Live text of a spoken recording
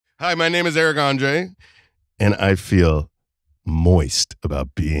Hi, my name is Eric Andre, and I feel moist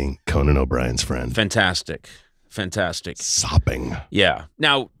about being Conan O'Brien's friend. Fantastic. Sopping. Yeah.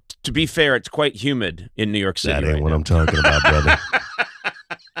 Now, to be fair, it's quite humid in New York City. That ain't what I'm talking about, brother.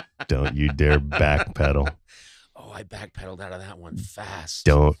 Don't you dare backpedal. Oh, I backpedaled out of that one fast.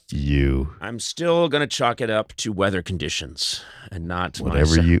 Don't you. I'm still going to chalk it up to weather conditions and not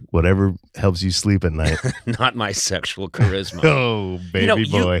whatever helps you sleep at night. not my sexual charisma. Oh, baby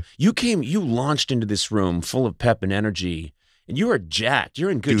boy. You launched into this room full of pep and energy, and you are jacked.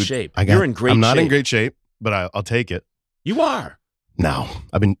 You're in good shape. I'm not in great shape, but I'll take it. You are. No,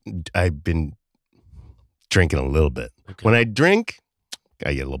 I've been drinking a little bit. Okay. When I drink,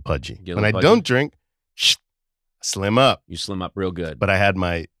 I get a little pudgy. When I don't drink, slim up. You slim up real good. But I had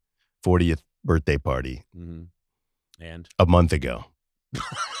my 40th birthday party and a month ago.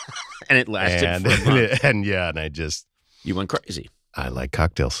 And it lasted for a month. And I just... You went crazy. I like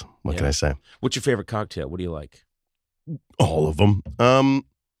cocktails. What can I say? What's your favorite cocktail? What do you like? All of them. I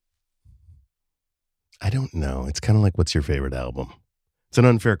don't know. It's kind of like, what's your favorite album? It's an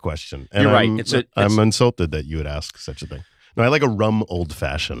unfair question. And You're right. I'm insulted that you would ask such a thing. No, I like a rum old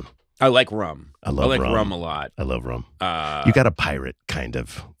fashioned. I like rum. I like rum a lot. I love rum. You got a pirate kind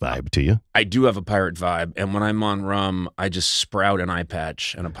of vibe to you. I do have a pirate vibe, and when I'm on rum, I just sprout an eye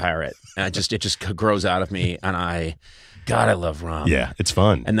patch and a pirate, and it just grows out of me, and I love rum. Yeah, it's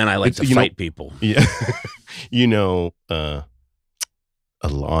fun. And then I like to fight people. Yeah, a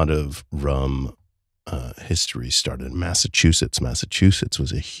lot of rum history started in Massachusetts. Massachusetts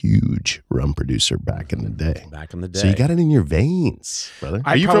was a huge rum producer back in the day. So you got it in your veins, brother.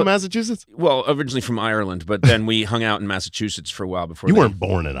 Are you from Massachusetts? Well, originally from Ireland, but then we hung out in Massachusetts for a while before. You weren't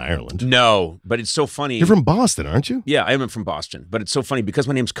born in Ireland. No, but it's so funny. You're from Boston, aren't you? Yeah, I am from Boston, but it's so funny because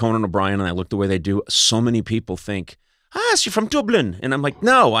my name's Conan O'Brien and I look the way they do. So many people think, so you're from Dublin, and I'm like,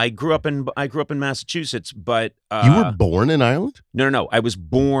 no, I grew up in Massachusetts, but you were born in Ireland? No, I was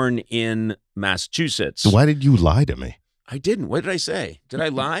born in Massachusetts. So why did you lie to me? I didn't. What did I say? Did I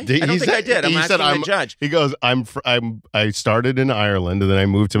lie? I don't think I did. I'm asking the judge. He goes, I started in Ireland and then I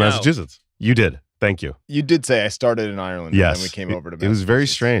moved to Massachusetts. You did. Thank you. You did say I started in Ireland. Yes. And then we came over to Massachusetts. It was very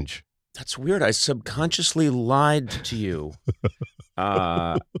strange. That's weird. I subconsciously lied to you.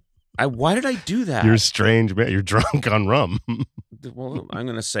 Why did I do that? You're strange, man. You're drunk on rum. Well, I'm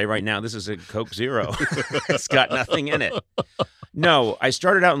going to say right now, this is a Coke Zero. It's got nothing in it. No, I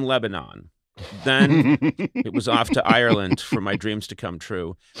started out in Lebanon. Then it was off to Ireland for my dreams to come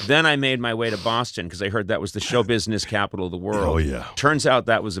true. Then I made my way to Boston because I heard that was the show business capital of the world. Oh, yeah. Turns out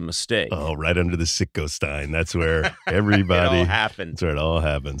that was a mistake. Oh, right under the Sitco Stein. That's where everybody... It all happens. That's where it all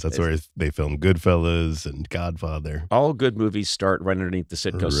happens. That's where they filmed Goodfellas and Godfather. All good movies start right underneath the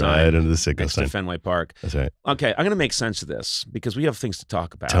Sitco sign. Right under the Sitco sign. To Fenway Park. That's right. Okay, I'm going to make sense of this because we have things to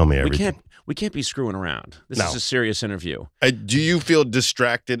talk about. Tell me everything. We can't be screwing around. This is a serious interview. Do you feel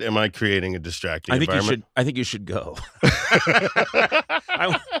distracted? Am I creating a distracting environment? I think you should go.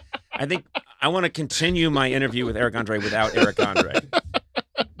 I think I want to continue my interview with Eric Andre without Eric Andre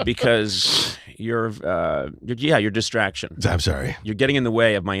because you're distraction. I'm sorry. You're getting in the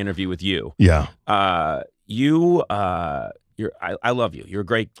way of my interview with you. Yeah. I love you. You're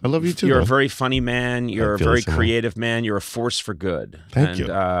great. I love you too. You're man. a very funny man. You're a very creative man. You're a force for good. Thank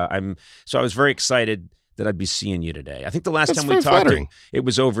you. I was very excited that I'd be seeing you today. I think the last time we talked, it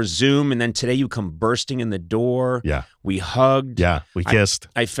was over Zoom, and then today you come bursting in the door. Yeah. We hugged. Yeah, we kissed.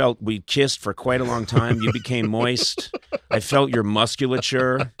 I felt we kissed for quite a long time. You became moist. I felt your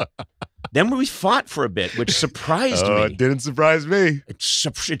musculature. Then we fought for a bit, which surprised me. It didn't surprise me. It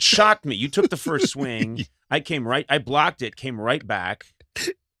shocked me. You took the first swing. I blocked it, came right back.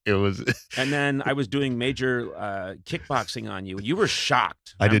 It was, and then I was doing major kickboxing on you. You were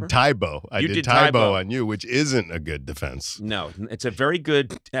shocked. Remember? I did Taibo. I did Taibo on you, which isn't a good defense. No, it's a very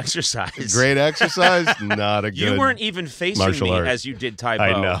good exercise. Great exercise, not a good. You weren't even facing me as you did Taibo.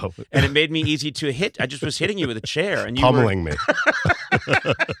 I know, and it made me easy to hit. I just was hitting you with a chair, and you pummeling me.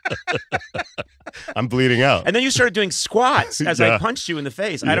 I'm bleeding out. And then you started doing squats as I punched you in the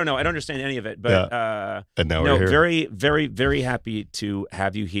face. I don't know. I don't understand any of it, but and now we're here. Very, very, very happy to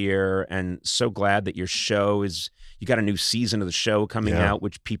have you here, and so glad that your show you got a new season of the show coming out,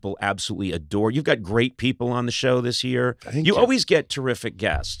 which people absolutely adore. You've got great people on the show this year. You always get terrific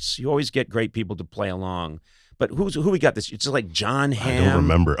guests. You always get great people to play along. But who we got this? It's like John Hamm. I don't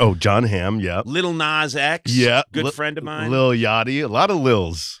remember. Oh, John Hamm, yeah. Lil Nas X. Yeah. Good friend of mine. Lil Yachty. A lot of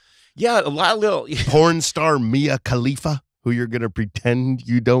Lils. Yeah, a lot of Lil. Porn star Mia Khalifa, who you're going to pretend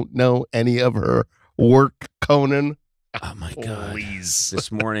you don't know any of her work, Conan. Oh, my God. Please.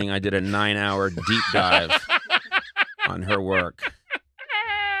 This morning I did a 9-hour deep dive on her work.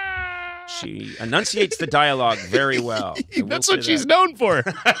 She enunciates the dialogue very well. That's what she's known for.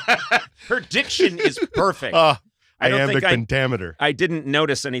 Her diction is perfect. Iambic pentameter. I didn't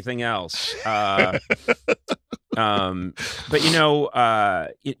notice anything else. But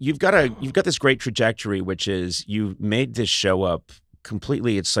you've got this great trajectory, which is you made this show up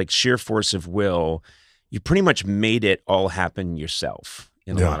completely. It's like sheer force of will. You pretty much made it all happen yourself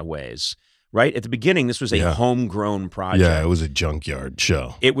in a lot of ways. Right? At the beginning, this was a homegrown project. Yeah, it was a junkyard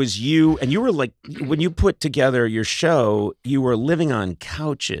show. It was you, and you were like, when you put together your show, you were living on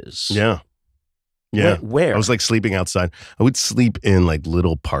couches. Yeah. Yeah. Where? I was like sleeping outside. I would sleep in like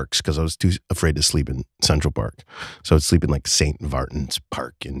little parks because I was too afraid to sleep in Central Park. So I would sleep in like St. Vartan's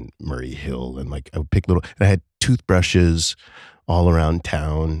Park in Murray Hill. And like I would pick little, and I had toothbrushes all around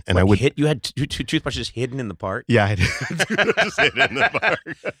town. And you had two toothbrushes hidden in the park? Yeah, I had toothbrushes hidden in the park.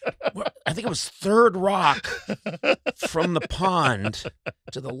 Well, I think it was Third Rock from the pond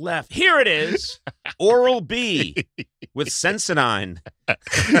to the left. Here it is. Oral-B with Sensodyne.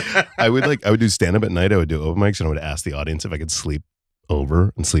 I would do stand-up at night. I would do open mics, and I would ask the audience if I could sleep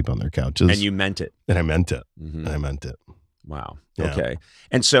over and sleep on their couches. And you meant it. And I meant it. Mm-hmm. And I meant it. Wow. Yeah. Okay.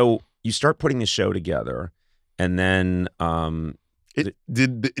 And so you start putting the show together, and then did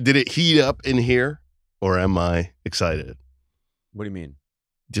it heat up in here, or am I excited? What do you mean?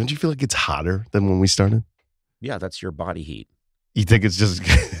 Don't you feel like it's hotter than when we started? Yeah, that's your body heat. You think it's just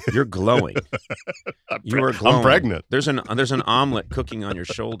you're glowing. You are glowing. I'm pregnant. There's an omelet cooking on your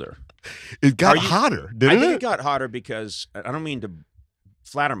shoulder. It got hotter, didn't it? I think it got hotter because I don't mean to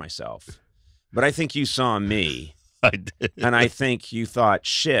flatter myself, but I think you saw me. I did. And I think you thought,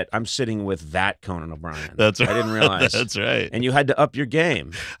 shit, I'm sitting with that Conan O'Brien. That's right. I didn't realize. That's right. And you had to up your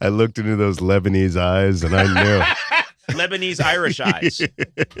game. I looked into those Lebanese eyes and I knew. Lebanese Irish eyes.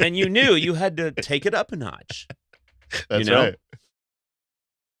 And you knew you had to take it up a notch. That's right.